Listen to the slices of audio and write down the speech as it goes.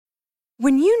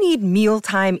When you need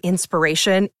mealtime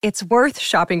inspiration, it's worth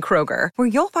shopping Kroger, where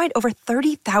you'll find over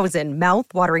 30,000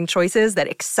 mouth-watering choices that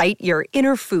excite your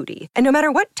inner foodie. And no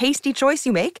matter what tasty choice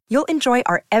you make, you'll enjoy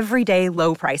our everyday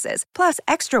low prices, plus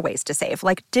extra ways to save,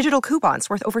 like digital coupons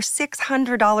worth over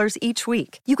 $600 each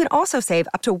week. You can also save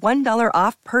up to $1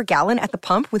 off per gallon at the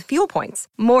pump with fuel points.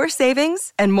 More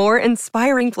savings and more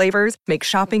inspiring flavors make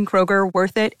shopping Kroger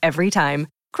worth it every time.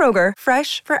 Kroger,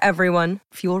 fresh for everyone.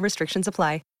 Fuel restrictions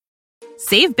apply.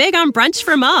 Save big on brunch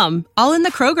for mom, all in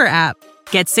the Kroger app.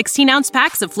 Get 16-ounce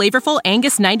packs of flavorful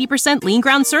Angus 90% lean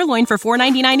ground sirloin for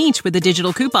 $4.99 each with a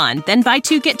digital coupon. Then buy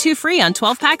 2, get 2 free on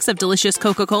 12 packs of delicious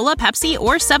Coca-Cola, Pepsi,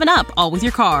 or 7-Up, all with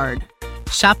your card.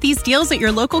 Shop these deals at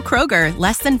your local Kroger,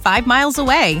 less than 5 miles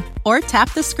away. Or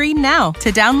tap the screen now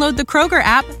to download the Kroger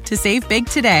app to save big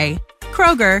today.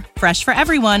 Kroger, fresh for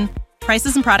everyone.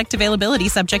 Prices and product availability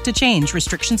subject to change.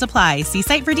 Restrictions apply. See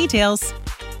site for details.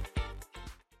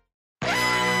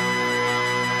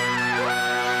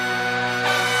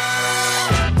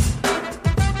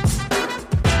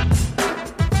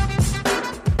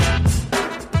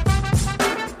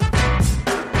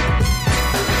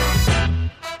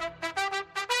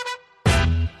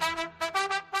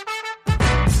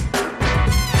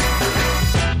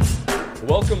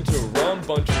 Welcome to Rum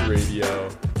Bunter Radio,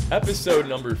 episode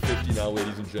number 50 now,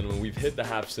 ladies and gentlemen. We've hit the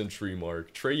half-century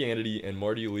mark. Trey Yannity and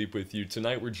Marty Leap with you.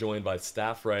 Tonight we're joined by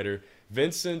staff writer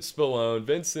Vincent Spallone.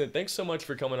 Vincent, thanks so much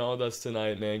for coming on with us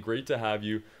tonight, man. Great to have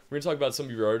you. We're going to talk about some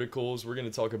of your articles. We're going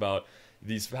to talk about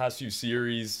these past few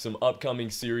series, some upcoming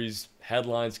series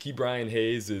headlines. Ke'Bryan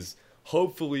Hayes is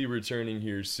hopefully returning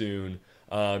here soon.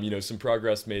 Some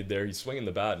progress made there. He's swinging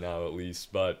the bat now, at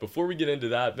least. But before we get into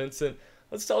that, Vincent,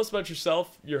 let's tell us about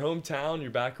yourself, your hometown,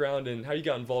 your background, and how you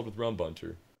got involved with Rum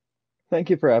Bunter. Thank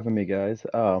you for having me, guys.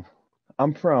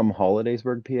 I'm from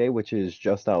Hollidaysburg, PA, which is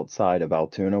just outside of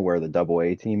Altoona, where the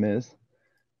AA team is.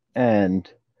 And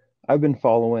I've been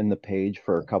following the page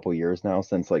for a couple years now,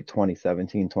 since like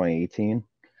 2017, 2018,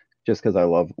 just because I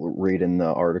love reading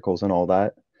the articles and all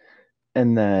that.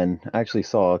 And then I actually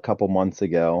saw a couple months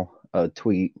ago a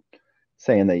tweet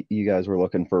saying that you guys were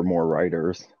looking for more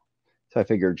writers. So I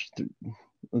figured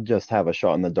just have a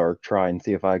shot in the dark, try and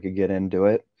see if I could get into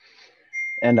it.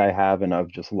 And I have, and I've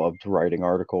just loved writing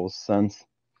articles since.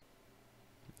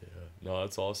 Yeah, no,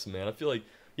 that's awesome, man. I feel like,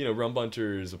 Rum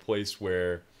Bunter is a place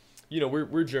where,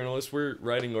 we're journalists, we're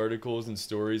writing articles and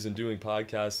stories and doing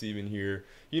podcasts even here,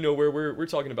 where we're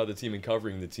talking about the team and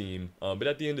covering the team. But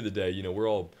at the end of the day, we're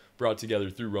all brought together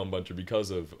through Rum Bunter because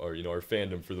of our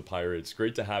fandom for the Pirates.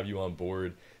 Great to have you on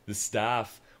board. The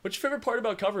staff. What's your favorite part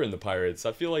about covering the Pirates?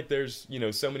 I feel like there's,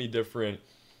 so many different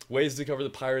ways to cover the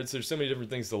Pirates. There's so many different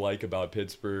things to like about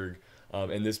Pittsburgh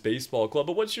and this baseball club.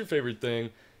 But what's your favorite thing,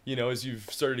 as you've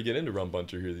started to get into Rum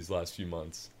Bunter here these last few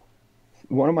months?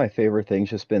 One of my favorite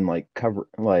things just been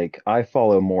I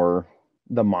follow more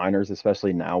the minors,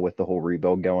 especially now with the whole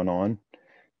rebuild going on.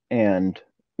 And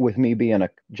with me being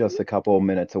just a couple of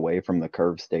minutes away from the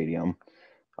Curve Stadium,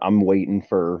 I'm waiting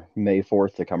for May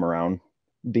 4th to come around,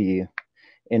 be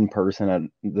in person at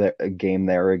the game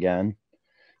there again.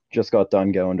 Just got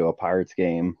done going to a Pirates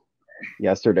game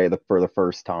yesterday for the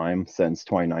first time since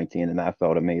 2019, and that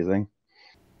felt amazing.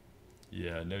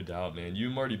 Yeah, no doubt, man. You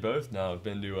and Marty both now have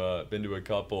been to a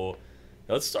couple.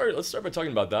 Let's start by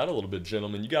talking about that a little bit,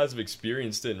 gentlemen. You guys have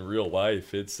experienced it in real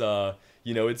life. It's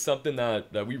it's something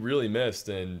that we really missed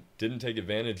and didn't take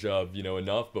advantage of,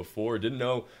 enough before. Didn't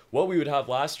know what we would have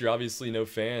last year. Obviously, no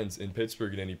fans in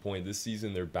Pittsburgh at any point. This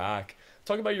season, they're back.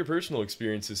 Talk about your personal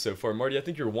experiences so far. Marty, I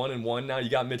think you're 1-1 now. You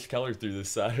got Mitch Keller through this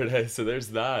Saturday, so there's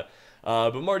that.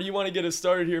 But Marty, you want to get us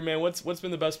started here, man. What's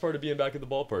been the best part of being back at the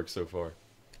ballpark so far?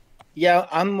 Yeah,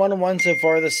 I'm 1-1 so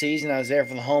far this season. I was there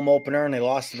for the home opener, and they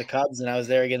lost to the Cubs, and I was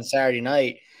there again Saturday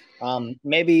night.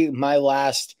 Maybe my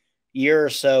last year or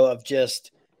so of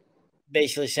just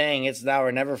basically saying it's now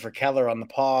or never for Keller on the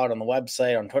pod, on the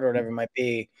website, on Twitter, whatever it might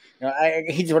be.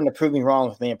 He just wanted to prove me wrong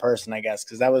with me in person, I guess,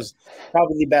 because that was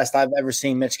probably the best I've ever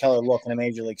seen Mitch Keller look in a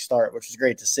major league start, which was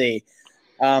great to see.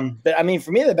 But I mean,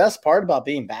 for me, the best part about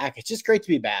being back, it's just great to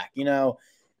be back.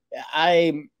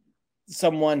 I'm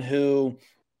someone who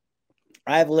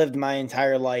I've lived my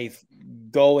entire life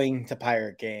going to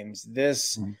Pirate games.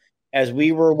 As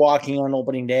we were walking on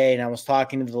opening day, and I was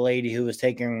talking to the lady who was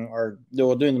doing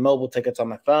the mobile tickets on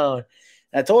my phone,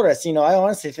 and I told her, I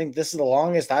honestly think this is the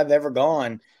longest I've ever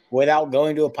gone without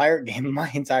going to a Pirate game in my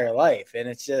entire life. And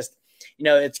it's just,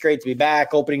 it's great to be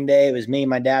back. Opening day, it was me,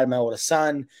 my dad, and my oldest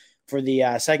son. For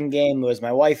the second game, it was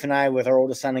my wife and I with our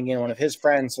oldest son again, one of his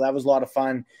friends. So that was a lot of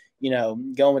fun.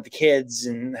 going with the kids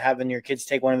and having your kids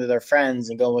take one of their friends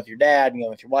and going with your dad and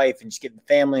going with your wife and just getting the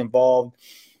family involved.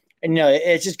 And,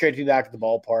 it's just great to be back at the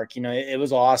ballpark. It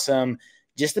was awesome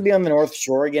just to be on the North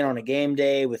Shore again on a game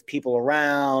day with people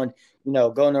around,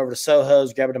 going over to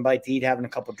Soho's, grabbing a bite to eat, having a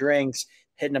couple drinks,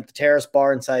 hitting up the Terrace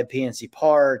Bar inside PNC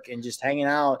Park and just hanging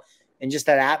out and just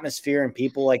that atmosphere and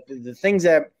people, like the things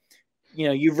that,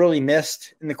 you've really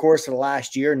missed in the course of the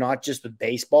last year, not just with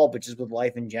baseball, but just with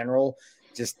life in general,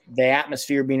 just the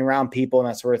atmosphere, being around people and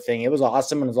that sort of thing. It was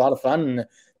awesome and it was a lot of fun. And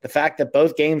the fact that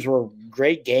both games were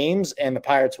great games and the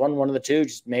Pirates won one of the two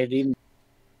just made it even.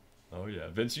 Oh, yeah.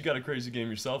 Vince, you got a crazy game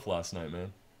yourself last night,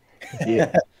 man.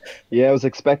 Yeah, I was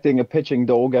expecting a pitching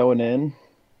duel going in.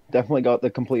 Definitely got the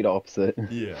complete opposite.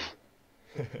 Yeah.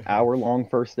 Hour-long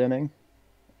first inning.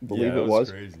 I believe it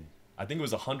was. Crazy. I think it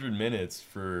was 100 minutes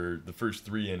for the first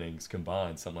 3 innings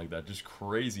combined, something like that. Just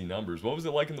crazy numbers. What was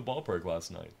it like in the ballpark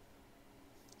last night?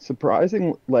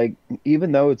 Surprising,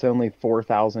 even though it's only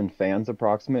 4,000 fans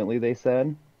approximately, they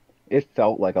said, it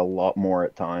felt like a lot more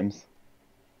at times.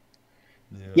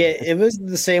 Yeah, it was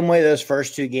the same way those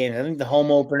first 2 games. I think the home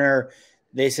opener,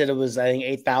 they said it was,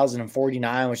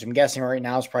 8,049, which I'm guessing right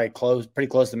now is probably pretty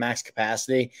close to max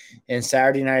capacity. And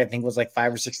Saturday night, I think was like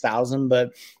 5,000 or 6,000.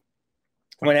 But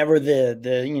whenever there'd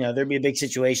be a big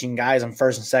situation, guys on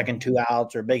first and second, 2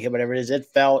 outs or a big hit, whatever it is, it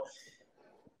felt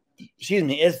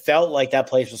like that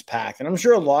place was packed. And I'm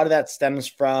sure a lot of that stems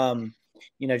from,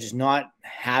 just not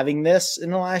having this in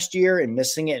the last year and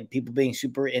missing it and people being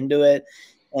super into it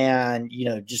and,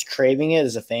 just craving it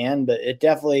as a fan. But it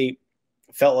definitely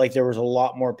felt like there was a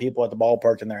lot more people at the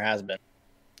ballpark than there has been.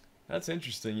 That's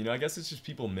interesting. I guess it's just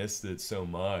people missed it so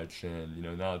much. And,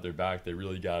 now that they're back, they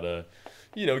really got to,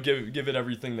 give it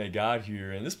everything they got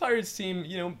here. And this Pirates team,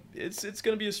 it's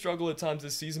going to be a struggle at times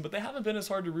this season, but they haven't been as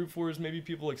hard to root for as maybe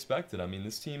people expected. I mean,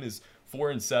 this team is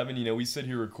 4-7. We sit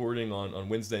here recording on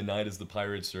Wednesday night as the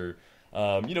Pirates are,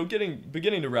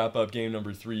 beginning to wrap up game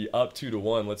number 3, up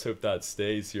 2-1. Let's hope that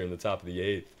stays here in the top of the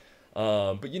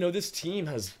 8th. But this team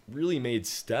has really made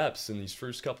steps in these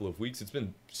first couple of weeks. It's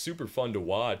been super fun to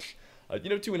watch.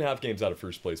 2.5 games out of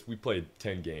first place. We played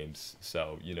 10 games,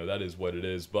 so that is what it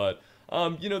is. But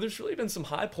there's really been some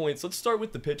high points. Let's start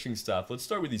with the pitching staff. Let's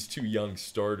start with these 2 young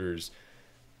starters.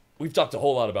 We've talked a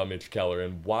whole lot about Mitch Keller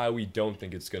and why we don't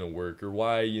think it's going to work, or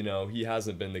why he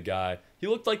hasn't been the guy. He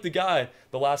looked like the guy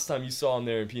the last time you saw him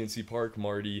there in PNC Park,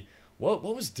 Marty. What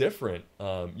was different,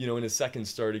 in his second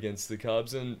start against the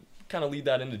Cubs, and kind of lead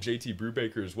that into JT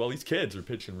Brubaker as well. These kids are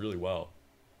pitching really well.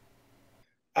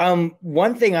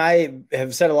 One thing I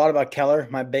have said a lot about Keller,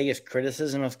 my biggest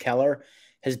criticism of Keller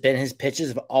has been his pitches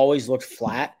have always looked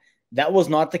flat. That was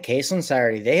not the case on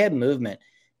Saturday. They had movement.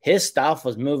 His stuff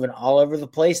was moving all over the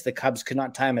place. The Cubs could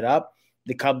not time it up.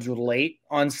 The Cubs were late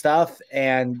on stuff,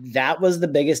 and that was the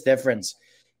biggest difference.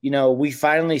 We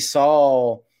finally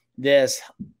saw this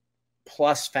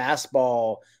plus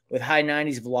fastball with high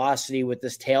 90s velocity with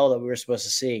this tail that we were supposed to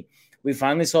see. We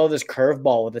finally saw this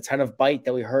curveball with a ton of bite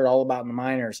that we heard all about in the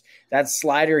minors. That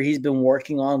slider he's been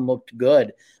working on looked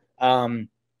good.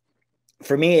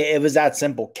 For me, it was that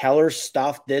simple. Keller's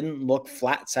stuff didn't look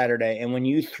flat Saturday. And when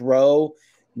you throw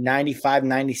 95,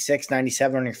 96,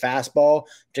 97 on your fastball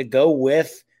to go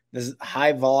with this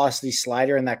high velocity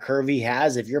slider and that curve he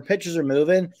has, if your pitches are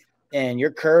moving and your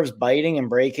curve's biting and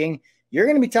breaking, you're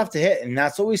going to be tough to hit. And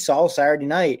that's what we saw Saturday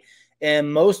night.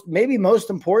 And maybe most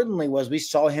importantly was we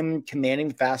saw him commanding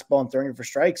the fastball and throwing it for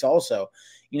strikes also.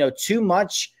 Too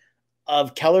much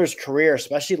of Keller's career,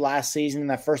 especially last season and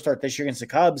that first start this year against the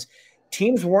Cubs,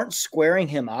 teams weren't squaring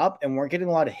him up and weren't getting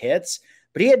a lot of hits,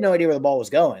 but he had no idea where the ball was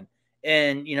going.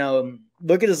 And,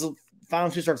 look at his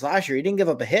final 2 starts last year. He didn't give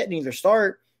up a hit in either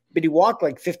start, but he walked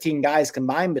like 15 guys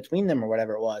combined between them or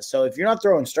whatever it was. So if you're not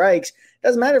throwing strikes, it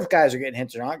doesn't matter if guys are getting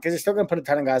hits or not, because they're still going to put a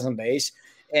ton of guys on base.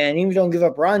 And even if you don't give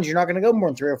up runs, you're not going to go more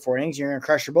than 3 or 4 innings. You're going to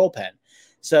crush your bullpen.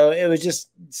 So it was just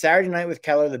Saturday night with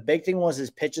Keller. The big thing was his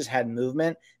pitches had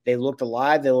movement. They looked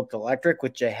alive. They looked electric,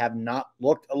 which they have not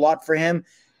looked a lot for him.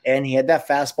 And he had that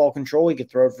fastball control. He could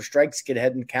throw it for strikes, get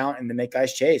ahead and count, and to make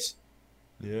guys chase.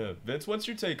 Yeah. Vince, what's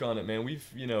your take on it, man? We've,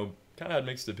 kind of had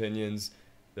mixed opinions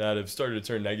that have started to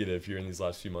turn negative here in these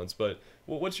last few months. But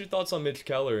what's your thoughts on Mitch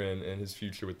Keller and his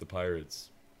future with the Pirates?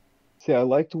 See,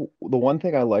 the one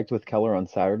thing I liked with Keller on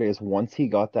Saturday is once he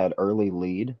got that early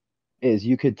lead, is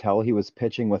you could tell he was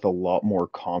pitching with a lot more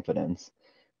confidence.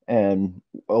 And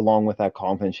along with that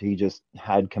confidence, he just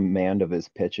had command of his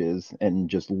pitches and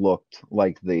just looked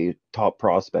like the top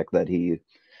prospect that he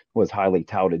was highly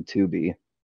touted to be.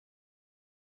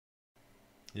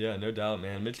 Yeah, no doubt,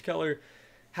 man. Mitch Keller,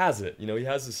 has it. He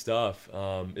has the stuff.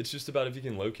 It's just about if he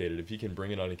can locate it, if he can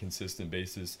bring it on a consistent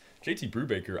basis. JT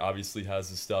Brubaker obviously has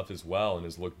the stuff as well and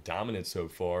has looked dominant so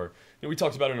far. We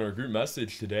talked about it in our group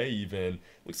message today even.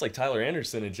 Looks like Tyler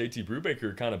Anderson and JT Brubaker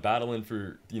are kind of battling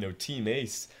for, team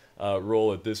ace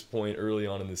role at this point early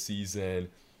on in the season.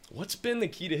 What's been the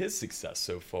key to his success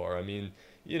so far? I mean,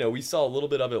 we saw a little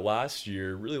bit of it last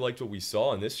year. Really liked what we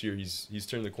saw, and this year he's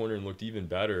turned the corner and looked even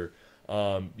better.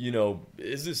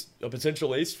 Is this a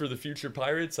potential ace for the future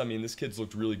Pirates? I mean, this kid's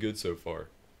looked really good so far.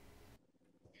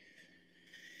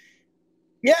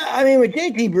 Yeah, I mean, with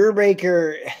JT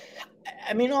Brubaker,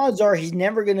 I mean, odds are he's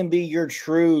never going to be your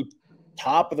true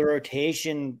top of the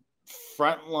rotation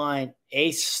frontline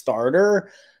ace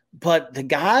starter, but the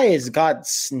guy has got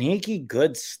sneaky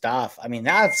good stuff. I mean,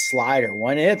 that slider,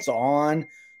 when it's on,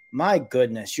 my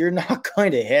goodness, you're not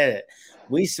going to hit it.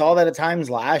 We saw that at times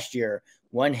last year.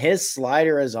 When his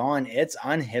slider is on, it's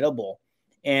unhittable.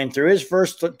 And through his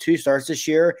first 2 starts this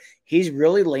year, he's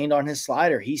really leaned on his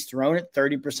slider. He's thrown it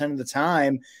 30% of the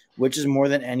time, which is more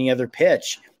than any other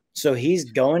pitch. So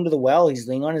he's going to the well. He's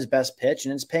leaning on his best pitch,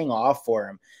 and it's paying off for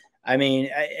him. I mean,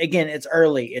 again, it's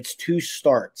early. It's 2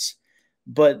 starts.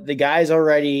 But the guy's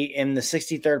already in the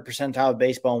 63rd percentile of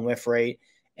baseball in whiff rate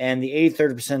and the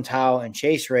 83rd percentile in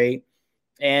chase rate.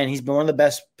 And he's been one of the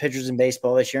best pitchers in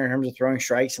baseball this year in terms of throwing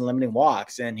strikes and limiting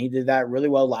walks. And he did that really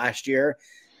well last year.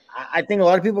 I think a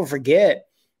lot of people forget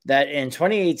that in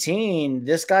 2018,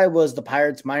 this guy was the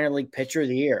Pirates minor league pitcher of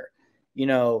the year.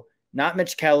 Not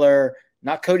Mitch Keller,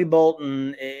 not Cody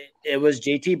Bolton. It was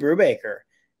JT Brubaker.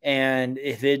 And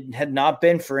if it had not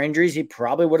been for injuries, he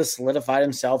probably would have solidified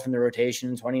himself in the rotation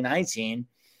in 2019.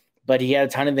 But he had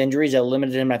a ton of injuries that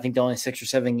limited him, I think, to only 6 or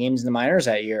 7 games in the minors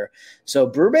that year. So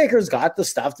Brubaker's got the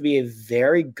stuff to be a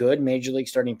very good major league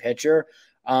starting pitcher.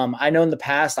 I know in the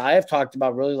past I have talked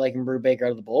about really liking Brubaker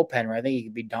out of the bullpen, where I think he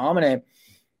could be dominant.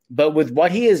 But with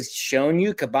what he has shown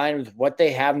you, combined with what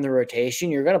they have in the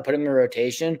rotation, you're going to put him in the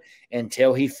rotation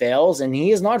until he fails. And he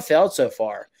has not failed so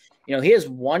far. He has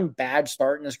one bad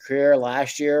start in his career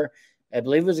last year. I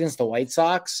believe it was against the White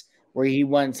Sox, where he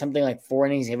went something like 4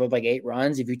 innings, he gave up like 8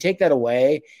 runs. If you take that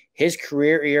away, his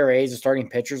career ERA as a starting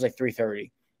pitcher is like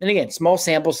 3.30. And again, small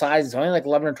sample size. It's only like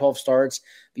 11 or 12 starts.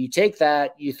 But you take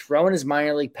that, you throw in his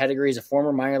minor league pedigree as a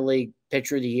former minor league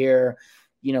pitcher of the year.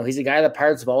 He's a guy that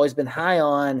Pirates have always been high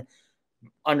on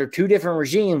under 2 different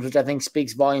regimes, which I think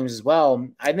speaks volumes as well.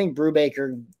 I think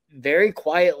Brubaker very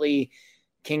quietly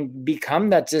can become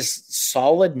that just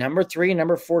solid number 3,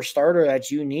 number 4 starter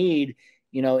that you need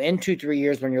in 2-3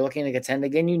 years when you're looking to contend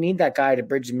again. You need that guy to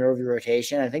bridge the middle of your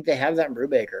rotation. I think they have that in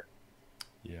Brubaker.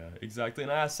 Yeah, exactly.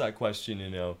 And I asked that question,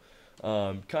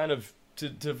 kind of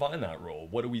to find that role.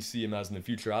 What do we see him as in the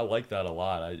future? I like that a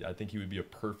lot. I think he would be a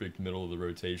perfect middle of the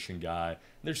rotation guy.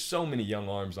 There's so many young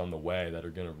arms on the way that are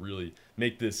going to really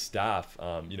make this staff,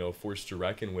 a force to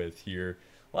reckon with here.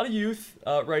 A lot of youth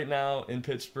right now in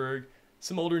Pittsburgh.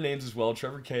 Some older names as well.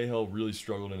 Trevor Cahill really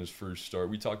struggled in his first start.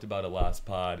 We talked about it last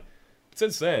pod.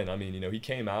 Since then, I mean, he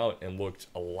came out and looked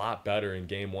a lot better in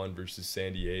Game 1 versus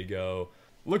San Diego.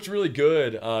 Looked really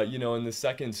good, in the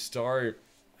second start.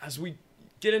 As we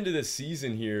get into this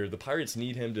season here, the Pirates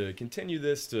need him to continue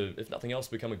this to, if nothing else,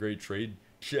 become a great trade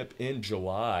chip in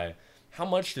July. How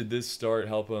much did this start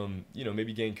help him,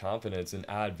 maybe gain confidence and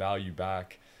add value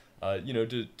back,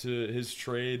 to his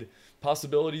trade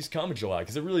possibilities come July?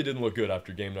 Because it really didn't look good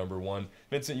after game number 1.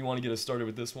 Vincent, you want to get us started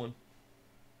with this one?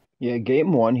 Yeah,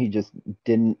 game 1, he just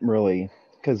didn't really,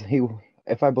 because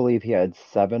if I believe he had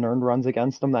 7 earned runs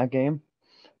against him that game.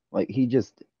 Like, he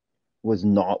just was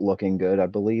not looking good. I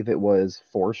believe it was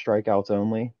 4 strikeouts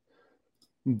only.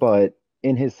 But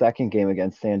in his second game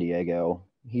against San Diego,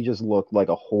 he just looked like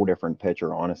a whole different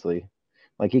pitcher, honestly.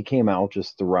 Like, he came out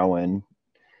just throwing.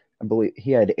 I believe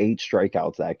he had 8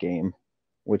 strikeouts that game,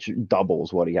 which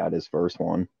doubles what he had his first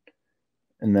one.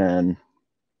 And then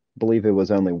I believe it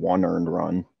was only 1 earned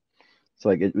run. So,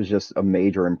 like, it was just a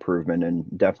major improvement and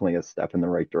definitely a step in the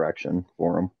right direction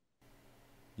for him.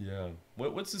 Yeah.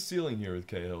 What's the ceiling here with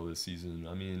Cahill this season?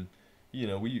 I mean,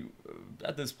 we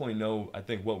at this point know, I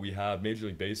think, what we have. Major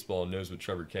League Baseball knows what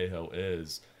Trevor Cahill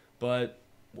is. But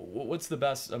what's the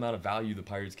best amount of value the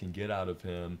Pirates can get out of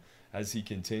him as he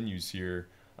continues here?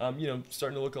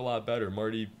 Starting to look a lot better.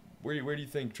 Marty, where do you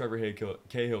think Trevor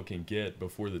Cahill can get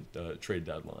before the trade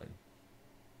deadline?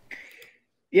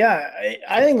 Yeah,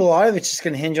 I think a lot of it's just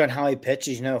going to hinge on how he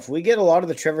pitches. If we get a lot of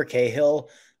the Trevor Cahill,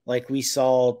 like we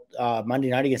saw Monday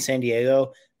night against San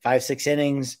Diego, 5-6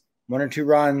 innings, 1 or 2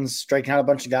 runs, striking out a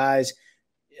bunch of guys.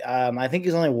 I think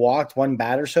he's only walked 1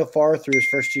 batter so far through his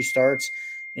first 2 starts.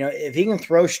 If he can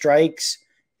throw strikes,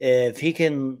 if he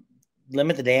can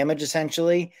limit the damage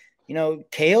essentially.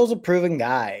 Cahill's a proven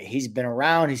guy. He's been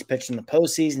around. He's pitched in the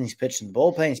postseason. He's pitched in the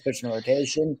bullpen. He's pitched in the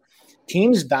rotation.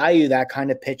 Teams value that kind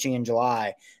of pitching in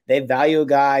July. They value a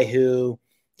guy who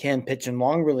can pitch in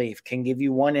long relief, can give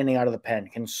you one inning out of the pen,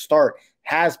 can start,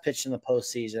 has pitched in the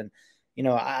postseason.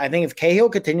 I think if Cahill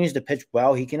continues to pitch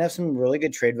well, he can have some really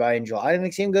good trade value in July. I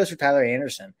think same goes for Tyler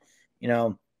Anderson.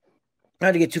 Not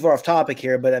to get too far off topic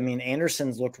here, but I mean,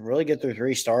 Anderson's looked really good through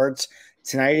 3 starts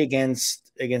tonight against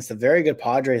a very good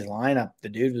Padres lineup. The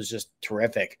dude was just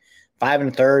terrific. 5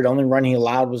 1/3. Only run he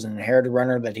allowed was an inherited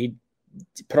runner that he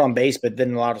put on base, but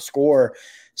didn't allow to score.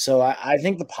 So I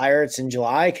think the Pirates in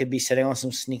July could be sitting on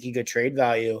some sneaky good trade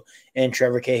value in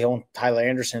Trevor Cahill and Tyler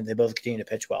Anderson if they both continue to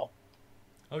pitch well.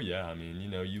 Oh, yeah. I mean,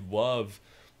 you love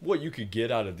what you could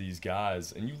get out of these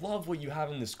guys, and you love what you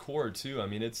have in this core, too. I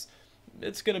mean, it's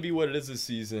going to be what it is this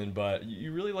season, but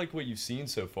you really like what you've seen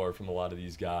so far from a lot of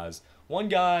these guys. One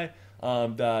guy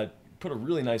that put a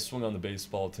really nice swing on the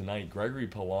baseball tonight, Gregory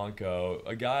Polanco,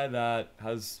 a guy that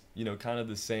has, kind of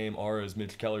the same aura as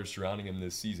Mitch Keller surrounding him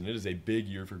this season. It is a big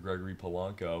year for Gregory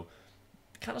Polanco.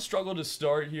 Kind of struggled to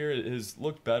start here. It has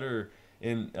looked better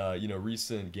in,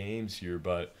 recent games here,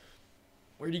 but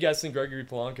where do you guys think Gregory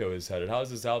Polanco is headed? How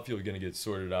is this outfield going to get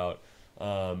sorted out?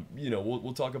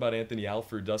 We'll talk about Anthony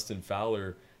Alford, Dustin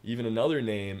Fowler, even another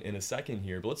name in a second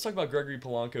here. But let's talk about Gregory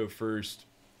Polanco first.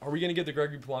 Are we going to get the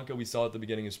Gregory Polanco we saw at the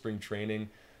beginning of spring training?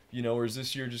 Or is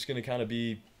this year just going to kind of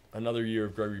be another year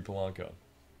of Gregory Polanco?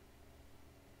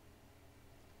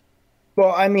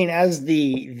 Well, I mean, as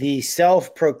the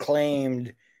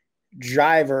self-proclaimed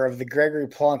driver of the Gregory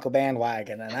Polanco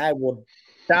bandwagon, and I will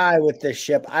die with this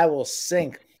ship. I will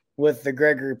sink with the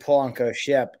Gregory Polanco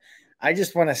ship. I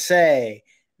just want to say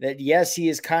that, yes, he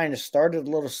has kind of started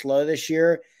a little slow this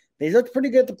year, but he looked pretty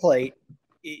good at the plate.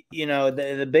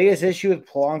 The biggest issue with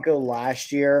Polanco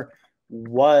last year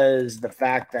was the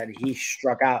fact that he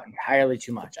struck out entirely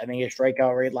too much. I think his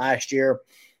strikeout rate last year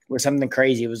was something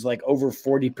crazy. It was like over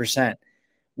 40%.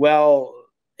 Well,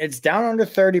 it's down under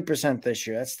 30% this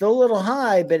year. That's still a little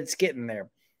high, but it's getting there.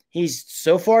 He's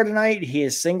so far tonight, he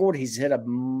has singled. He's hit a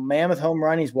mammoth home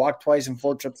run. He's walked twice and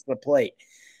 4 trips to the plate.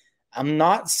 I'm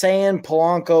not saying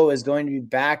Polanco is going to be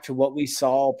back to what we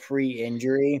saw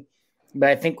pre-injury, but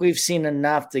I think we've seen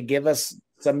enough to give us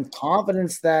some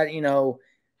confidence that,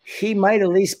 he might at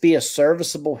least be a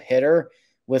serviceable hitter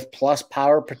with plus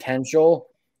power potential.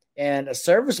 And a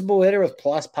serviceable hitter with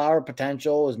plus power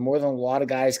potential is more than a lot of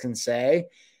guys can say.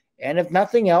 And if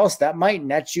nothing else, that might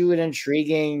net you an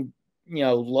intriguing,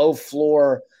 low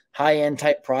floor, high end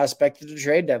type prospect at the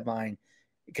trade deadline.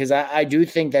 Because I do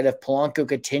think that if Polanco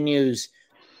continues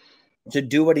to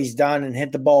do what he's done and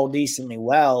hit the ball decently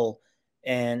well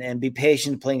and be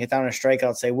patient playing it down a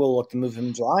strikeout, say we'll look to move him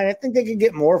in July, I think they could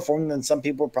get more for him than some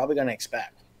people are probably going to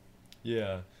expect.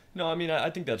 Yeah. No, I mean, I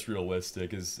think that's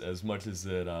realistic as much as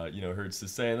it, hurts to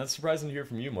say. And that's surprising to hear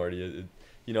from you, Marty.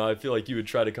 I feel like you would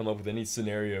try to come up with any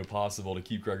scenario possible to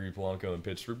keep Gregory Polanco in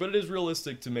Pittsburgh. But it is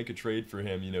realistic to make a trade for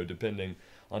him, depending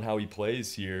on how he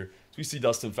plays here. So we see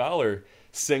Dustin Fowler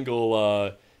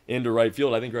single into right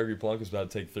field. I think Gregory Polanco's about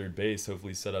to take third base.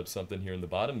 Hopefully set up something here in the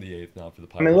bottom of the 8th now for the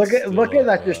Pirates. I mean, look at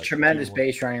that just tremendous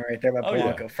base running right there by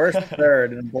Polanco. Yeah. First and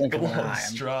third and blink of an eye.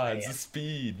 Strides, the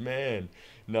speed, man.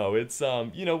 No, it's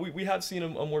we have seen a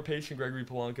more patient Gregory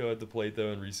Polanco at the plate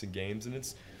though in recent games, and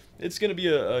it's going to be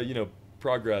a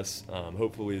progress.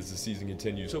 Hopefully as the season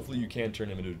continues. Hopefully you can turn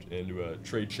him into a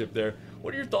trade chip there.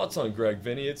 What are your thoughts on Greg,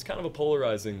 Vinny? It's kind of a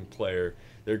polarizing player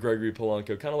there, Gregory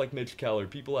Polanco, kind of like Mitch Keller.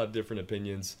 People have different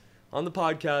opinions. On the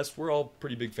podcast, we're all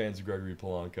pretty big fans of Gregory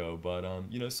Polanco, but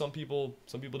some people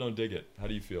don't dig it. How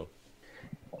do you feel?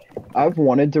 I've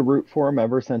wanted to root for him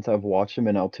ever since I've watched him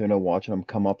in Altoona, watching him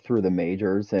come up through the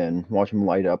majors and watch him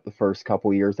light up the first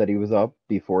couple years that he was up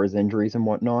before his injuries and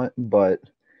whatnot. But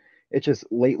it's just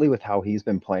lately with how he's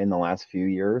been playing the last few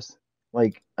years.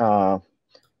 Like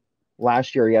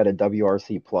last year, he had a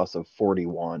WRC plus of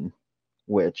 41,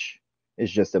 which is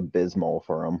just abysmal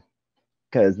for him.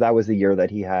 Because that was the year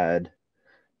that he had,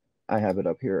 I have it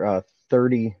up here,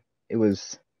 37%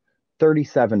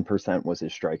 was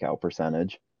his strikeout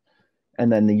percentage. And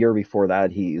then the year before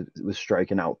that, he was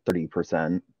striking out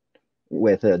 30%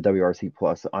 with a WRC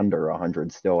plus under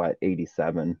 100, still at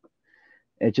 87.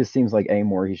 It just seems like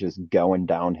anymore he's just going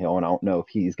downhill, and I don't know if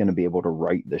he's going to be able to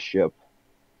right the ship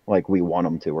like we want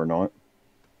him to or not.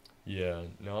 Yeah,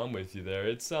 no, I'm with you there.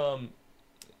 It's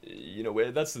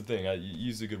that's the thing. I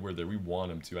used a good word there. We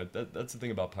want him to. That's the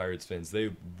thing about Pirates fans.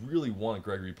 They really want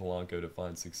Gregory Polanco to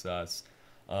find success.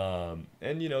 And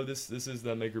this is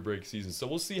the make or break season. So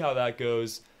we'll see how that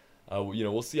goes.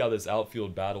 We'll see how this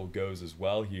outfield battle goes as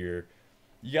well here.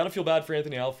 you got to feel bad for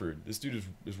Anthony Alford. This dude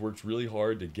has worked really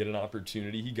hard to get an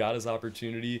opportunity. He got his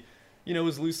opportunity.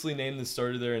 Was loosely named the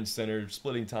starter there in center,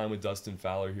 splitting time with Dustin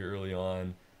Fowler here early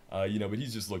on. But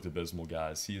he's just looked abysmal,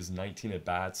 guys. He has 19 at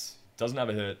bats, doesn't have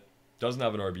a hit, doesn't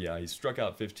have an RBI. He struck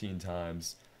out 15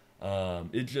 times.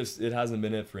 It hasn't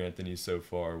been it for Anthony so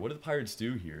far. What do the Pirates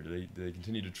do here? Do they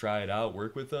continue to try it out,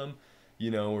 work with them,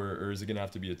 or is it gonna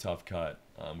have to be a tough cut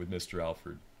with Mr.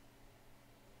 Alford?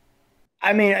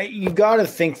 I mean, you got to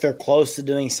think they're close to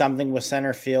doing something with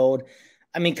center field.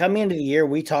 I mean, coming into the year,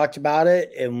 we talked about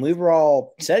it, and we were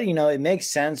all said, it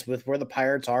makes sense with where the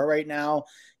Pirates are right now.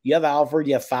 You have Alford,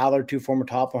 you have Fowler, 2 former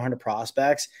top 100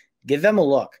 prospects. Give them a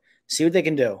look. See what they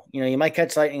can do. You might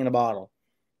catch lightning in a bottle.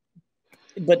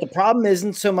 But the problem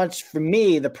isn't so much for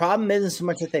me. The problem isn't so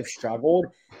much that they've struggled.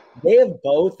 They have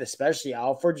both, especially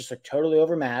Alford, just like totally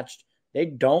overmatched. They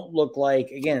don't look like,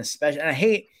 again, especially, and I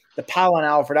hate the pile on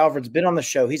Alford. Alford's been on the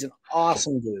show. He's an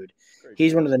awesome dude.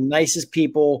 He's one of the nicest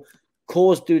people,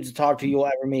 coolest dudes to talk to you'll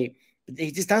ever meet. But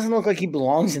he just doesn't look like he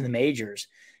belongs in the majors.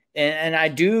 And I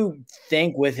do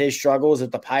think with his struggles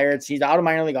at the Pirates, he's out of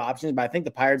minor league options, but I think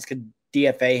the Pirates could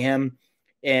DFA him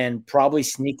and probably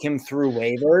sneak him through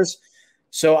waivers.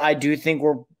 So I do think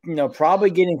we're, probably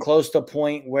getting close to a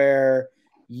point where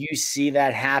you see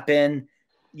that happen.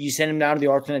 You send him down to the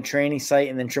alternate training site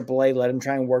and then AAA, let him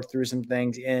try and work through some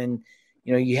things. And,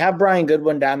 you have Brian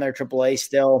Goodwin down there at AAA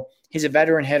still. He's a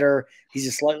veteran hitter. He's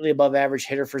a slightly above average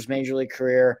hitter for his major league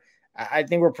career. I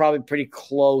think we're probably pretty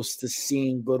close to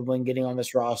seeing Goodwin getting on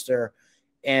this roster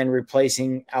and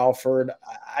replacing Alford.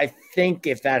 I think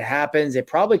if that happens, they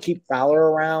probably keep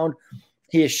Fowler around.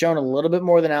 He has shown a little bit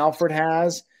more than Alford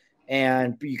has,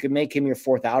 and you could make him your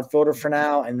 4th outfielder for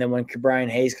now. And then when Brian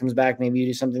Hayes comes back, maybe you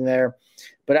do something there.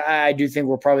 But I do think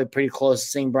we're probably pretty close to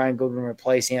seeing Brian Goodwin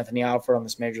replace Anthony Alford on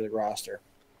this major league roster.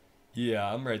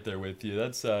 Yeah, I'm right there with you.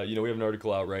 That's we have an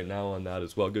article out right now on that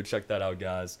as well. Go check that out,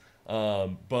 guys.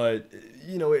 But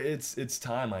it's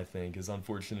time, I think, as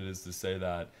unfortunate as to say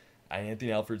that.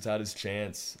 Anthony Alford's had his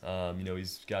chance.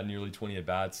 He's got nearly 20 at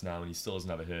bats now, and he still doesn't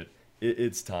have a hit.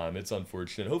 It's time. It's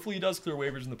unfortunate. Hopefully he does clear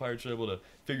waivers and the Pirates are able to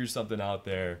figure something out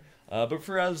there. But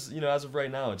for as of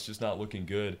right now, it's just not looking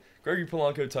good. Gregory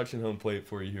Polanco touching home plate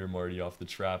for you here, Marty, off the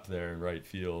trap there in right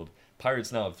field.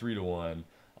 Pirates now up 3-1.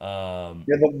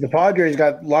 The Padres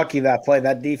got lucky that play,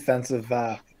 that defensive.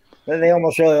 They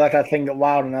almost really let that thing get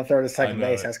wild and that throw to second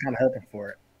base. I was kind of hoping for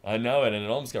it. I know it, and it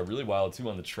almost got really wild too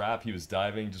on the trap. He was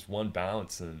diving, just one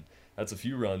bounce, and that's a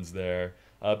few runs there.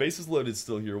 Bases loaded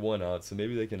still here, 1 out, so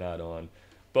maybe they can add on.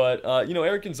 But,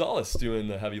 Eric Gonzalez doing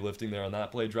the heavy lifting there on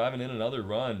that play, driving in another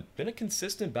run. Been a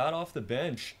consistent bat off the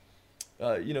bench.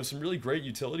 Some really great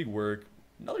utility work.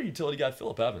 Another utility guy,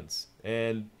 Phillip Evans.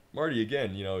 And, Marty,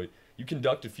 again, you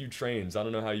conduct a few trains. I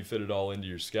don't know how you fit it all into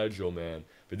your schedule, man.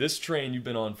 But this train you've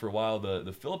been on for a while,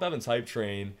 the Phillip Evans hype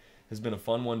train, has been a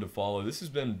fun one to follow. This has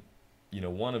been,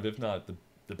 one of, if not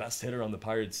the best hitter on the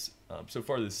Pirates so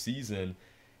far this season.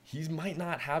 He might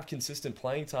not have consistent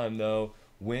playing time, though,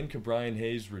 when Ke'Bryan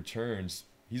Hayes returns.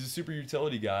 He's a super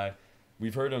utility guy.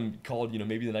 We've heard him called,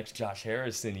 maybe the next Josh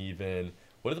Harrison even.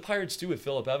 What do the Pirates do with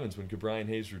Phillip Evans when Ke'Bryan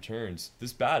Hayes returns?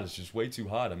 This bat is just way too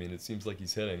hot. I mean, it seems like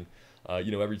he's hitting,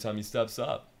 every time he steps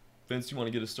up. Vince, you want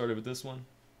to get us started with this one?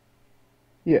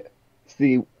 Yeah.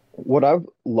 See, what I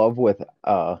love with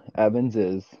Evans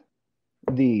is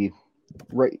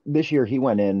this year he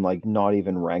went in like not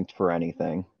even ranked for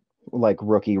anything, like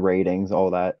rookie ratings,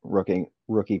 all that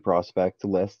rookie prospect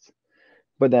lists.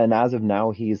 But then as of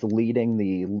now, he's leading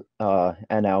the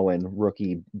NL in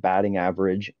rookie batting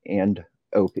average and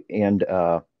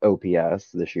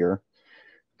OPS this year,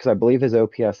 because I believe his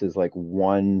OPS is like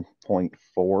 1.4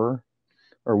 or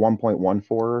 1.14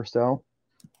 or so,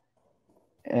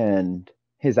 and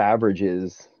his average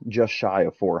is just shy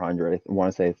of 400. I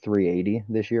want to say 380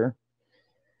 this year.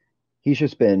 He's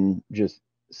just been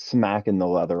smacking the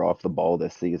leather off the ball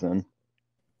this season.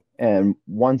 And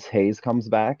once Hayes comes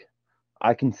back,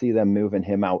 I can see them moving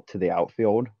him out to the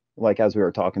outfield. Like as we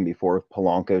were talking before,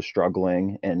 Polanco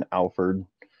struggling and Alford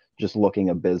just looking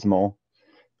abysmal.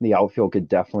 The outfield could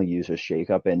definitely use a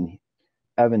shakeup, and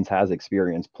Evans has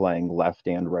experience playing left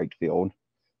and right field,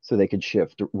 so they could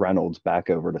shift Reynolds back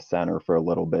over to center for a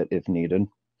little bit if needed.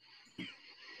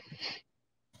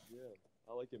 Yeah,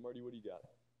 I like it. Marty, what do you got?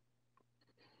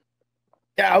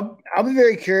 Yeah, I'll be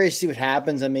very curious to see what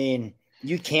happens. I mean,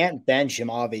 you can't bench him,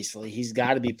 obviously. He's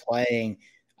got to be playing.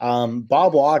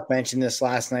 Bob Walk mentioned this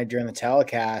last night during the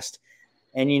telecast.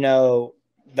 And,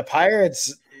 the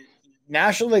Pirates,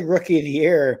 National League Rookie of the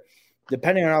Year,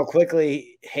 depending on how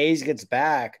quickly Hayes gets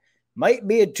back, might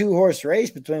be a 2-horse race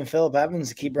between Phillip Evans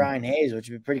and Ke'Bryan Hayes, which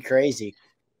would be pretty crazy.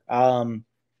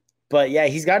 But yeah,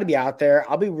 he's got to be out there.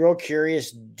 I'll be real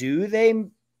curious. Do they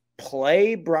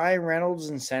play Brian Reynolds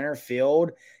in center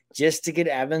field just to get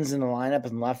Evans in the lineup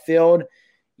in left field?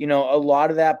 A lot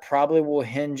of that probably will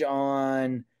hinge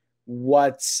on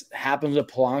what happens with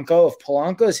Polanco. If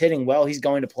Polanco is hitting well, he's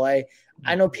going to play.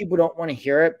 I know people don't want to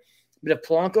hear it, but if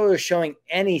Polanco is showing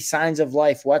any signs of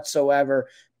life whatsoever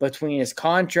between his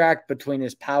contract, between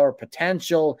his power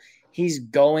potential, he's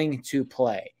going to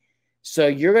play. So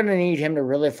you're going to need him to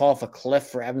really fall off a cliff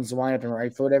for Evans to wind up in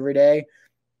right field every day.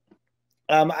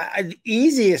 The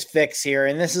easiest fix here,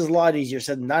 and this is a lot easier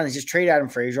said than done, is just trade Adam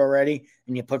Frazier already,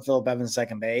 and you put Phillip Evans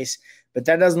second base. But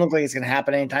that doesn't look like it's going to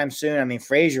happen anytime soon. I mean,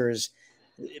 Frazier is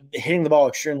hitting the ball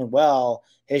extremely well.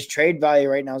 His trade value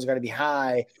right now has got to be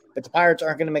high, but the Pirates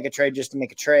aren't going to make a trade just to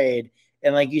make a trade.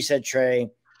 And like you said, Trey,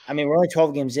 I mean, we're only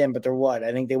 12 games in, but they're what?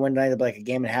 I think they win tonight, like a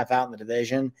game and a half out in the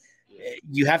division.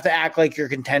 You have to act like you're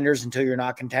contenders until you're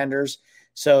not contenders.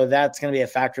 So that's going to be a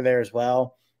factor there as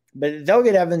well. But they'll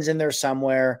get Evans in there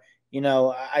somewhere.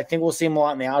 I think we'll see him a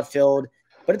lot in the outfield.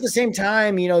 But at the same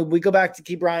time, we go back to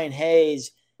keep Ryan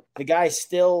Hayes. The guy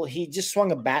he just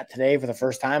swung a bat today for the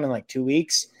first time in like 2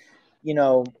 weeks.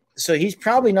 So he's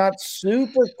probably not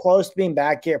super close to being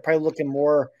back here. Probably looking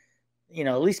more,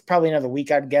 at least probably another week,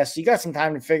 I'd guess. So you got some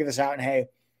time to figure this out. And hey,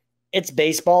 it's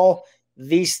baseball.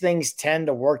 These things tend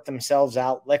to work themselves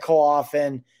out. Like how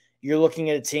often you're looking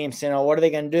at a team saying, what are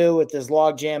they going to do with this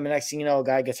log jam? And next thing you know, a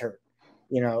guy gets hurt,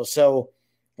 so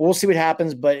we'll see what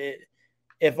happens. But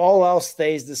if all else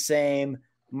stays the same,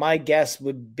 my guess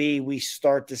would be we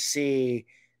start to see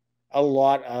a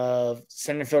lot of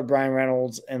center field Brian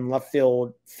Reynolds and left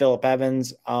field Phillip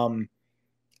Evans. I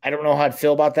don't know how I'd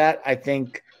feel about that. I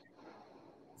think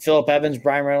Phillip Evans,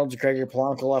 Brian Reynolds, Gregor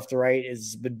Polanco left to right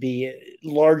would be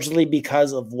largely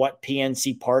because of what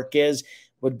PNC Park is,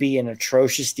 would be an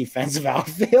atrocious defensive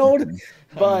outfield.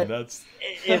 But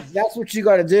if that's what you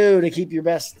got to do to keep your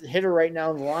best hitter right now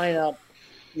in the lineup,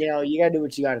 you got to do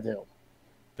what you got to do.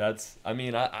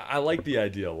 I like the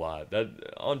idea a lot. That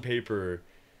on paper,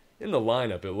 in the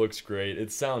lineup, it looks great.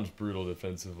 It sounds brutal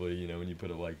defensively, when you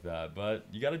put it like that. But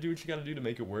you got to do what you got to do to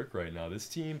make it work right now. This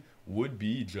team would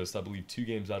be just, I believe, 2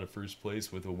 games out of first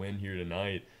place with a win here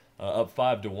tonight. Up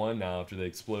 5-1 now after they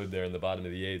explode there in the bottom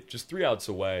of the 8th. Just 3 outs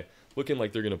away. Looking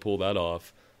like they're going to pull that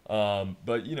off.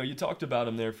 But, you talked about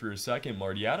him there for a second,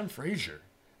 Marty. Adam Frazier.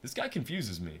 This guy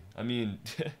confuses me. I mean,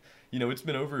 it's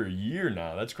been over a year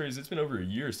now. That's crazy. It's been over a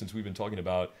year since we've been talking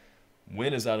about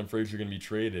when is Adam Frazier going to be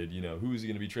traded? Who is he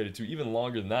going to be traded to? Even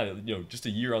longer than that, just a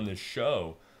year on this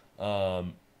show.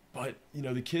 But,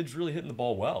 the kid's really hitting the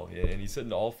ball well. And he's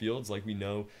hitting to all fields like we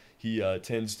know he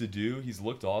tends to do. He's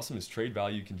looked awesome. His trade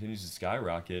value continues to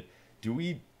skyrocket. Do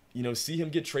we, see him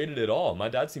get traded at all? My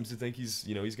dad seems to think he's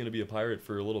going to be a Pirate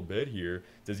for a little bit here.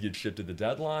 Does he get shipped at the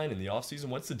deadline in the offseason?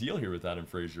 What's the deal here with Adam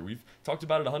Frazier? We've talked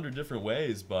about it 100 different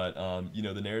ways, but,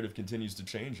 the narrative continues to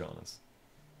change on us.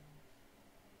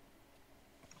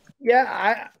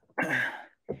 Yeah,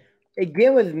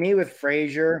 again with me with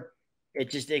Frazier,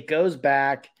 it goes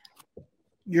back.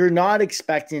 You're not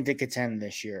expecting to contend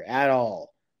this year at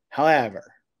all. However,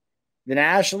 the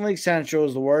National League Central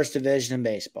is the worst division in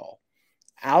baseball.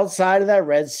 Outside of that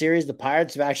Red Series, the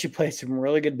Pirates have actually played some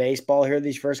really good baseball here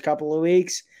these first couple of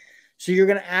weeks. So you're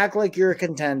going to act like you're a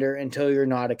contender until you're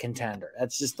not a contender.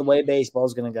 That's just the way baseball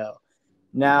is going to go.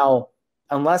 Now,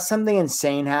 unless something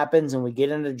insane happens and we get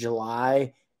into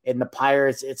July and the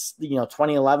Pirates, it's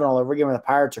 2011 all over again where the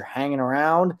Pirates are hanging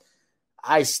around,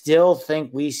 I still think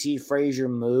we see Frazier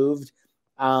moved.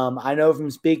 I know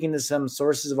from speaking to some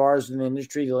sources of ours in the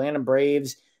industry, the Atlanta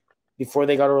Braves, before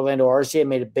they got Orlando Arcia,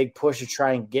 made a big push to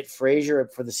try and get Frazier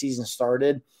before the season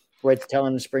started, right to tell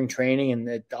him to spring training, and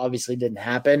it obviously didn't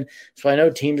happen. So I know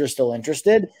teams are still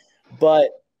interested, but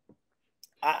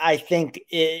I think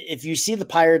if you see the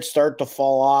Pirates start to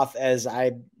fall off, as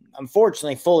I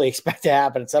unfortunately fully expect to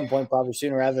happen at some point, probably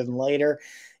sooner rather than later,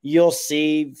 you'll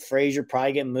see Frazier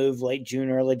probably get moved late June,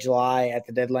 early July at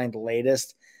the deadline, the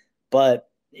latest. But,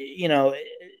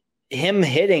 him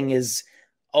hitting is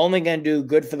only going to do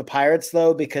good for the Pirates,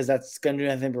 though, because that's going to do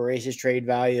nothing but raise his trade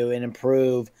value and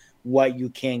improve what you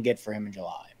can get for him in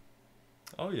July.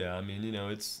 Oh, yeah. I mean,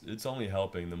 it's only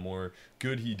helping the more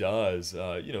good he does,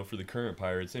 for the current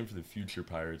Pirates and for the future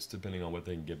Pirates, depending on what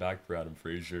they can get back for Adam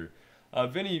Frazier.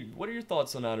 Vinny, what are your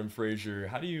thoughts on Adam Frazier?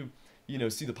 How do you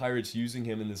see the Pirates using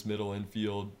him in this middle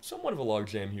infield? Somewhat of a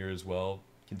logjam here as well.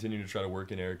 Continue to try to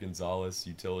work in Eric Gonzalez,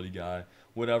 utility guy,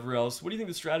 whatever else. What do you think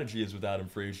the strategy is with Adam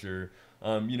Frazier,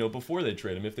 before they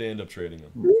trade him, if they end up trading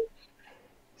him?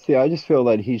 See, I just feel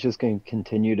that he's just going to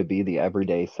continue to be the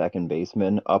everyday second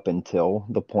baseman up until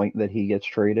the point that he gets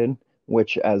traded,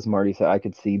 which, as Marty said, I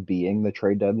could see being the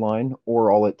trade deadline,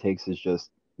 or all it takes is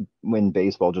just win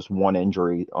baseball, just one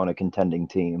injury on a contending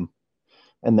team,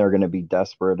 and they're going to be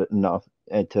desperate enough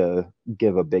to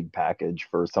give a big package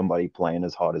for somebody playing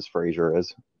as hot as Frazier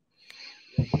is.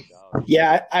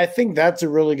 Yeah, I think that's a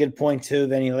really good point too,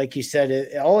 Vinny. Like you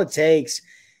said, all it takes,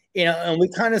 and we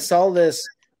kind of saw this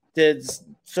to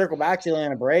circle back to the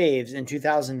Atlanta Braves in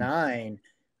 2009.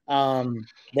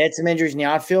 They had some injuries in the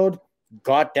outfield,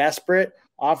 got desperate,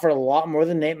 offered a lot more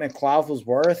than Nate McLeod was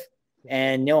worth,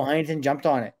 and Neil Huntington jumped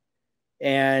on it.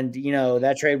 And,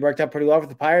 that trade worked out pretty well for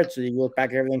the Pirates. So you look back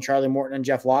at everything Charlie Morton and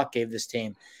Jeff Locke gave this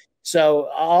team. So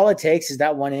all it takes is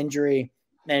that one injury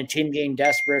and a team getting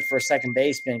desperate for a second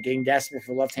baseman, getting desperate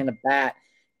for a left-handed bat,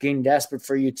 getting desperate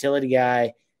for a utility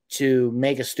guy to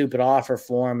make a stupid offer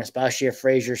for him, especially if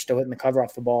Frazier's still hitting the cover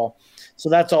off the ball. So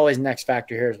that's always the next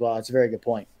factor here as well. It's a very good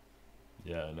point.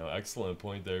 Yeah, no, excellent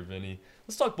point there, Vinny.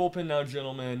 Let's talk bullpen now,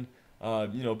 gentlemen.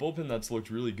 Bullpen that's looked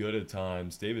really good at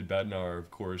times. David Bednar, of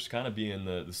course, kind of being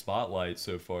the spotlight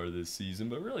so far this season,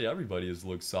 but really everybody has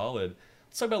looked solid.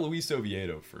 Let's talk about Luis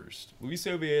Oviedo first. Luis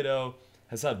Oviedo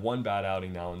has had one bad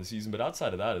outing now in the season, but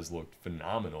outside of that has looked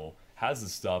phenomenal. Has the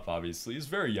stuff, obviously. He's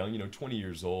very young, 20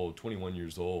 years old, 21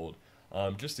 years old.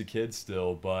 Just a kid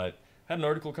still, but had an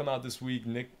article come out this week.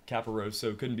 Nick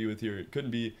Caparoso couldn't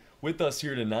be with us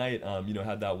here tonight.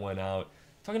 Had that one out.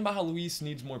 Talking about how Luis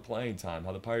needs more playing time,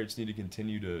 how the Pirates need to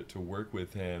continue to work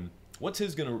with him. What's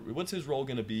his role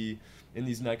gonna be in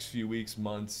these next few weeks,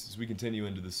 months, as we continue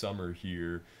into the summer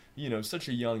here? Such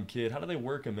a young kid. How do they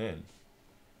work him in?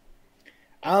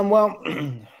 Well,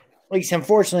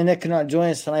 unfortunately, Nick could not join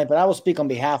us tonight, but I will speak on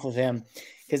behalf of him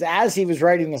because as he was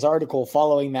writing this article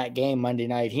following that game Monday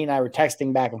night, he and I were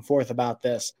texting back and forth about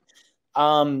this.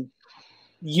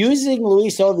 Using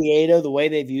Luis Oviedo the way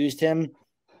they've used him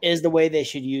is the way they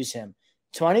should use him.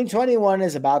 2021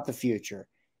 is about the future.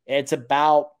 It's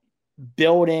about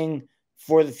building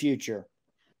for the future.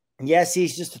 Yes,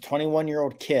 he's just a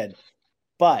 21-year-old kid,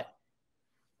 but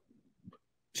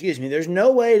there's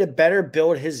no way to better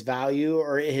build his value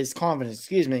or his confidence,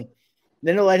 than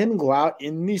to let him go out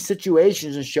in these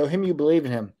situations and show him you believe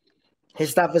in him. His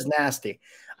stuff is nasty.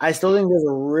 I still think there's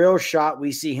a real shot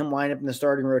we see him wind up in the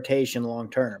starting rotation long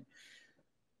term.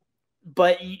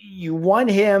 But you want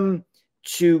him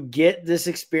to get this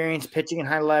experience pitching in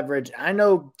high leverage. I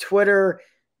know Twitter,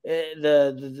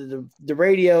 the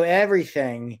radio,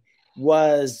 everything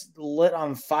was lit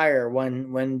on fire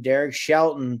when Derek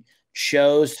Shelton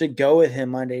chose to go with him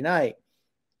Monday night.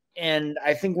 And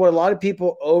I think what a lot of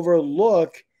people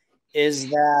overlook is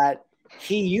that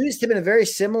he used him in a very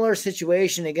similar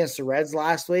situation against the Reds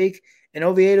last week, and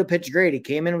Oviedo pitched great. He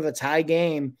came in with a tie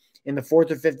game in the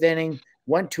fourth or fifth inning,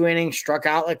 went 2 innings, struck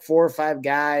out like 4 or 5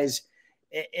 guys,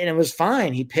 and it was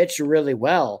fine. He pitched really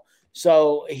well.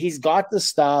 So he's got the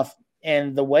stuff,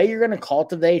 and the way you're going to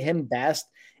cultivate him best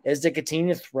is to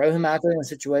continue to throw him out there in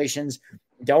situations.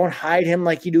 Don't hide him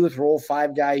like you do with Rule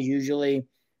 5 guys usually.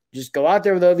 Just go out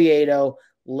there with Oviedo,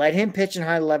 let him pitch in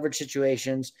high leverage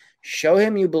situations, show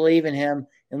him you believe in him,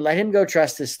 and let him go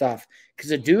trust his stuff. Because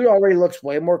the dude already looks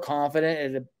way more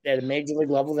confident at a major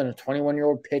league level than a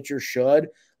 21-year-old pitcher should,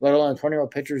 let alone a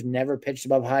 20-year-old pitcher who's never pitched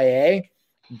above high A.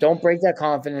 Don't break that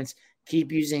confidence.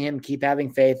 Keep using him. Keep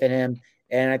having faith in him.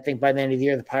 And I think by the end of the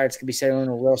year, the Pirates could be settling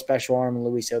a real special arm in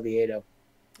Luis Oviedo.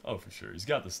 Oh, for sure. He's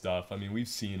got the stuff. I mean, we've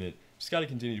seen it. Just got to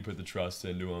continue to put the trust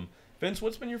into him. Vince,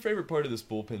 what's been your favorite part of this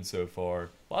bullpen so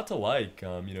far? A lot to like,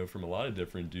 from a lot of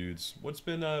different dudes. What's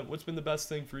been the best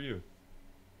thing for you?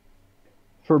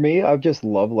 For me, I've just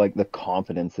loved the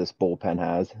confidence this bullpen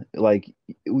has.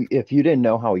 If you didn't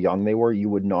know how young they were, you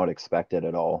would not expect it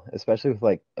at all, especially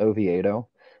with Oviedo.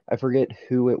 I forget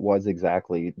who it was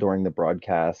exactly during the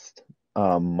broadcast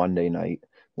Monday night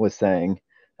was saying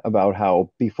about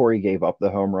how before he gave up the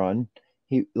home run,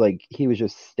 he was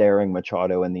just staring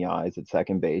Machado in the eyes at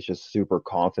second base, just super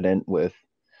confident with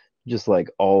just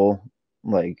all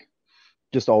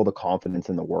the confidence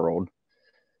in the world.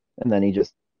 And then he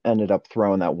just ended up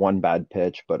throwing that one bad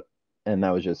pitch, and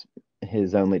that was just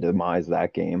his only demise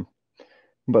that game.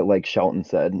 But like Shelton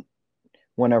said,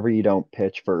 whenever you don't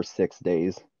pitch for 6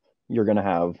 days, you're going to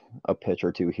have a pitch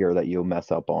or two here that you'll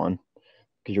mess up on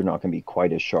because you're not going to be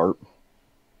quite as sharp.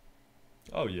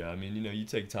 Oh yeah, I mean, you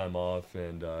take time off,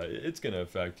 and it's gonna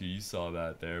affect you. You saw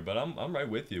that there, but I'm right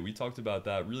with you. We talked about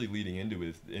that really leading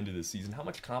into the season. How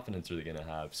much confidence are they gonna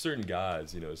have? Certain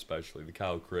guys, especially the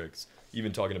Kyle Cricks.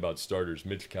 Even talking about starters,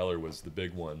 Mitch Keller was the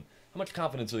big one. How much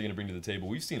confidence are they gonna bring to the table?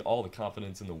 We've seen all the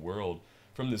confidence in the world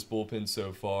from this bullpen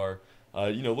so far.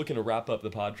 Looking to wrap up the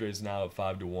Padres now at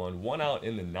 5-1, one out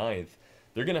in the ninth.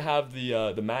 They're going to have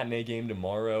the matinee game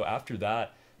tomorrow. After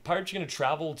that, Pirates are going to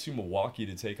travel to Milwaukee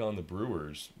to take on the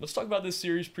Brewers. Let's talk about this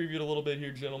series previewed a little bit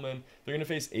here, gentlemen. They're going to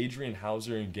face Adrian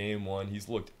Hauser in Game 1. He's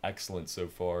looked excellent so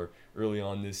far early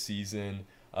on this season.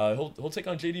 He'll take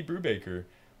on J.D. Brubaker,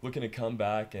 looking to come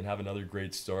back and have another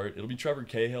great start. It'll be Trevor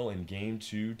Cahill in Game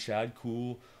 2. Chad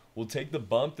Kuhl will take the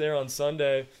bump there on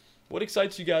Sunday. What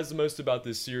excites you guys the most about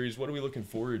this series? What are we looking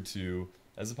forward to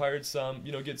as the Pirates,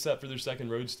 get set for their second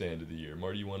road stand of the year?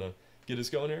 Marty, you want to get us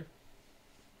going here?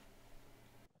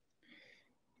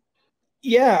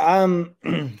 Yeah,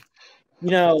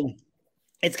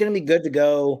 it's going to be good to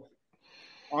go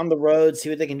on the road, see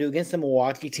what they can do against the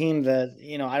Milwaukee team that,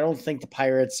 I don't think the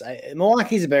Pirates –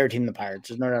 Milwaukee's a better team than the Pirates.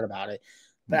 There's no doubt about it.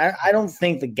 But I don't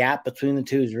think the gap between the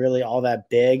two is really all that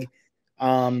big.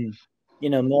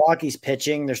 Milwaukee's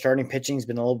pitching, their starting pitching has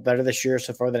been a little better this year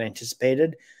so far than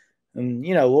anticipated. And,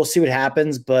 we'll see what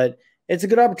happens, but it's a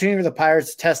good opportunity for the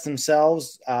Pirates to test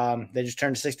themselves. They just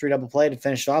turned a 6-3 double play to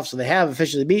finish it off, so they have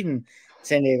officially beaten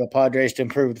San Diego Padres to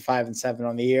improve to 5-7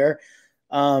 on the year.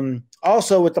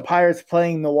 Also, with the Pirates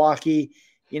playing Milwaukee,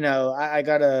 I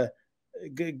got a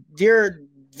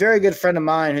very good friend of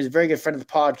mine who's a very good friend of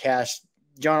the podcast.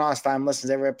 John Ostheim listens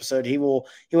to every episode. He will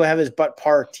have his butt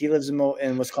parked. He lives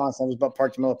in Wisconsin. His butt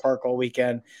parked in Miller Park all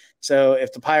weekend. So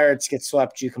if the Pirates get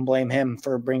swept, you can blame him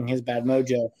for bringing his bad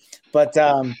mojo. But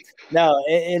no,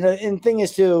 and thing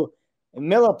is too,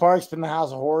 Miller Park's been the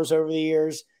house of horrors over the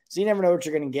years. So you never know what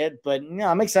you're going to get. But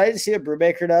I'm excited to see what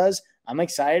Brubaker does. I'm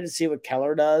excited to see what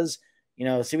Keller does.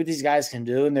 See what these guys can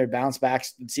do in their bounce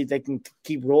backs and see if they can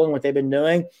keep rolling what they've been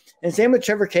doing. And same with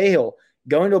Trevor Cahill.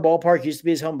 Going to a ballpark, used to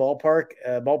be his home ballpark,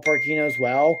 ballpark he knows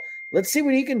well. Let's see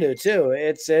what he can do too.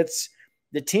 It's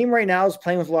the team right now is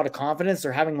playing with a lot of confidence.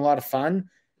 They're having a lot of fun.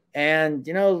 And,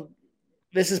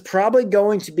 this is probably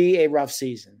going to be a rough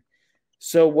season.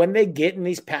 So when they get in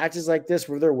these patches like this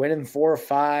where they're winning 4 or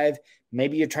 5,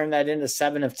 maybe you turn that into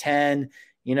 7 of 10,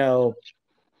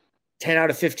 10 out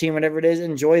of 15, whatever it is,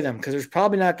 enjoy them. Because there's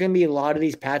probably not going to be a lot of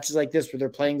these patches like this where they're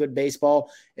playing good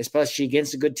baseball, especially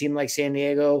against a good team like San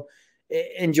Diego.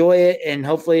 Enjoy it, and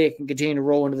hopefully it can continue to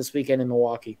roll into this weekend in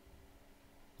Milwaukee.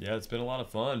 Yeah, it's been a lot of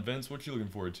fun. Vince, what you looking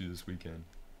forward to this weekend?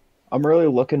 I'm really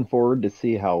looking forward to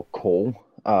see how Cole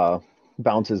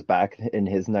bounces back in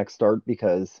his next start,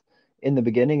 because in the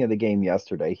beginning of the game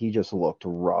yesterday, he just looked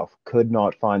rough, could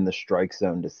not find the strike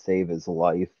zone to save his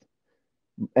life.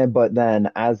 But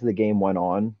then as the game went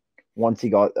on, once he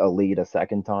got a lead a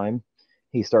second time,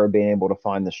 he started being able to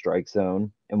find the strike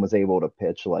zone and was able to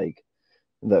pitch like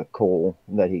the Cole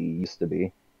that he used to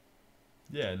be.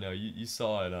 Yeah, no, you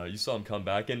saw it. You saw him come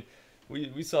back, and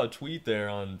we saw a tweet there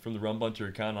from the Rum Bunter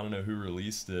account. I don't know who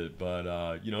released it, but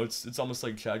it's almost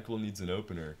like Chad Kuhl needs an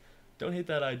opener. Don't hate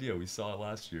that idea. We saw it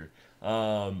last year.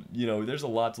 There's a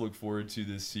lot to look forward to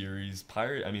this series.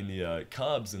 The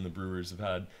Cubs and the Brewers have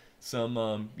had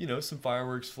some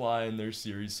fireworks fly in their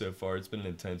series so far. It's been an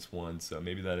intense one, so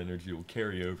maybe that energy will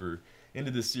carry over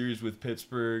into the series with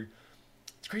Pittsburgh.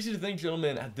 It's crazy to think,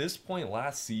 gentlemen, at this point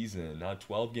last season, now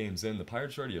 12 games in, the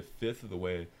Pirates are already a fifth of the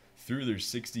way through their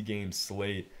 60-game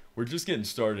slate. We're just getting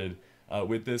started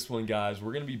with this one, guys.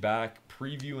 We're going to be back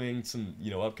previewing some,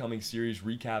 upcoming series,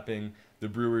 recapping the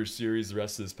Brewers series, the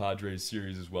rest of this Padres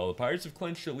series as well. The Pirates have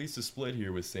clinched at least a split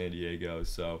here with San Diego,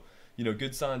 so,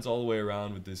 good signs all the way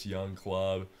around with this young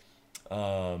club.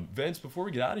 Vince, before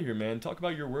we get out of here, man, talk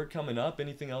about your work coming up.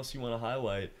 Anything else you want to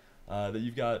highlight that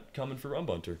you've got coming for Rum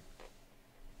Bunter?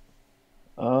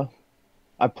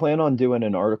 I plan on doing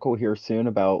an article here soon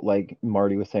about, like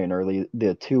Marty was saying earlier,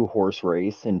 the 2-horse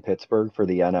race in Pittsburgh for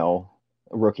the NL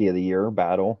Rookie of the Year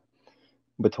battle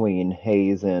between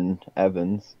Hayes and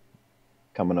Evans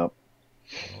coming up.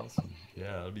 Awesome.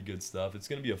 Yeah, that'll be good stuff. It's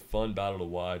going to be a fun battle to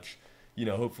watch.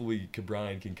 Hopefully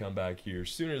Cabrine can come back here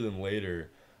sooner than later.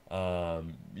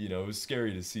 It was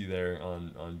scary to see there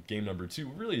on game number 2.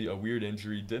 Really a weird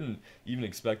injury. Didn't even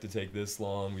expect to take this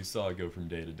long. We saw it go from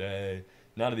day to day.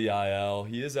 Now to the IL.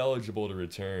 He is eligible to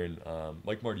return.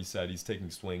 Like Marty said, he's taking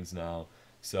swings now.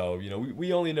 So,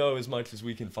 we only know as much as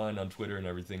we can find on Twitter and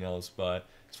everything else. But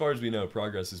as far as we know,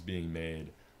 progress is being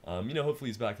made. Hopefully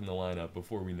he's back in the lineup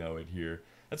before we know it here.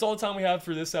 That's all the time we have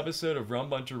for this episode of Rum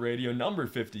Bunter Radio, number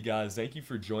 50, guys. Thank you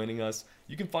for joining us.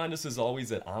 You can find us, as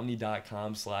always, at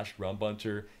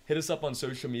omni.com/rumbunter. Hit us up on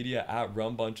social media at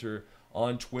rumbunter,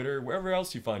 on Twitter, wherever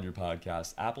else you find your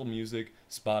podcast, Apple Music,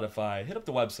 Spotify. Hit up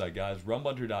the website, guys,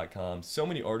 rumbunter.com. So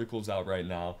many articles out right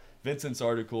now. Vincent's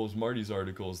articles, Marty's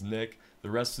articles, Nick, the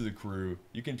rest of the crew.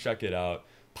 You can check it out.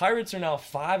 Pirates are now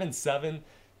 5-7.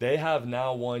 They have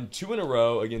now won 2 in a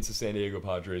row against the San Diego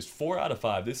Padres, 4 out of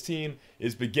 5. This team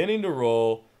is beginning to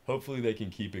roll. Hopefully they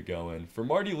can keep it going. For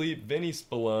Marty Leap, Vinny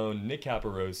Spallone, Nick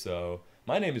Caparoso,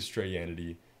 my name is Trey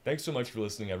Yanity. Thanks so much for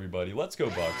listening, everybody. Let's go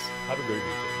Bucks. Have a great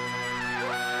weekend.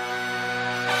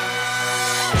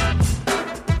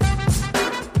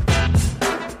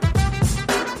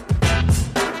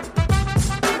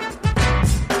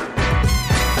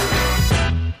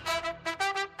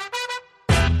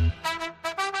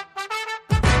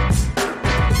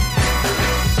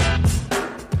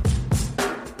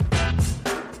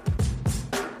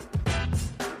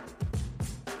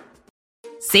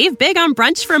 Save big on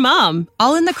brunch for mom,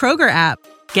 all in the Kroger app.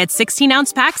 Get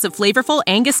 16-ounce packs of flavorful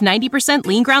Angus 90%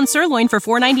 lean ground sirloin for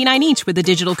 $4.99 each with a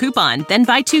digital coupon. Then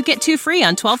buy 2, get 2 free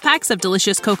on 12 packs of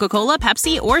delicious Coca-Cola,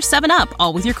 Pepsi, or 7-Up,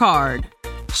 all with your card.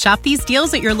 Shop these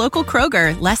deals at your local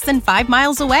Kroger, less than 5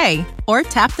 miles away. Or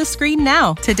tap the screen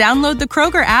now to download the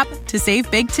Kroger app to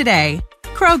save big today.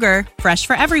 Kroger, fresh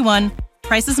for everyone.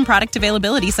 Prices and product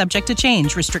availability subject to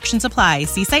change. Restrictions apply.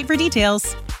 See site for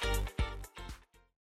details.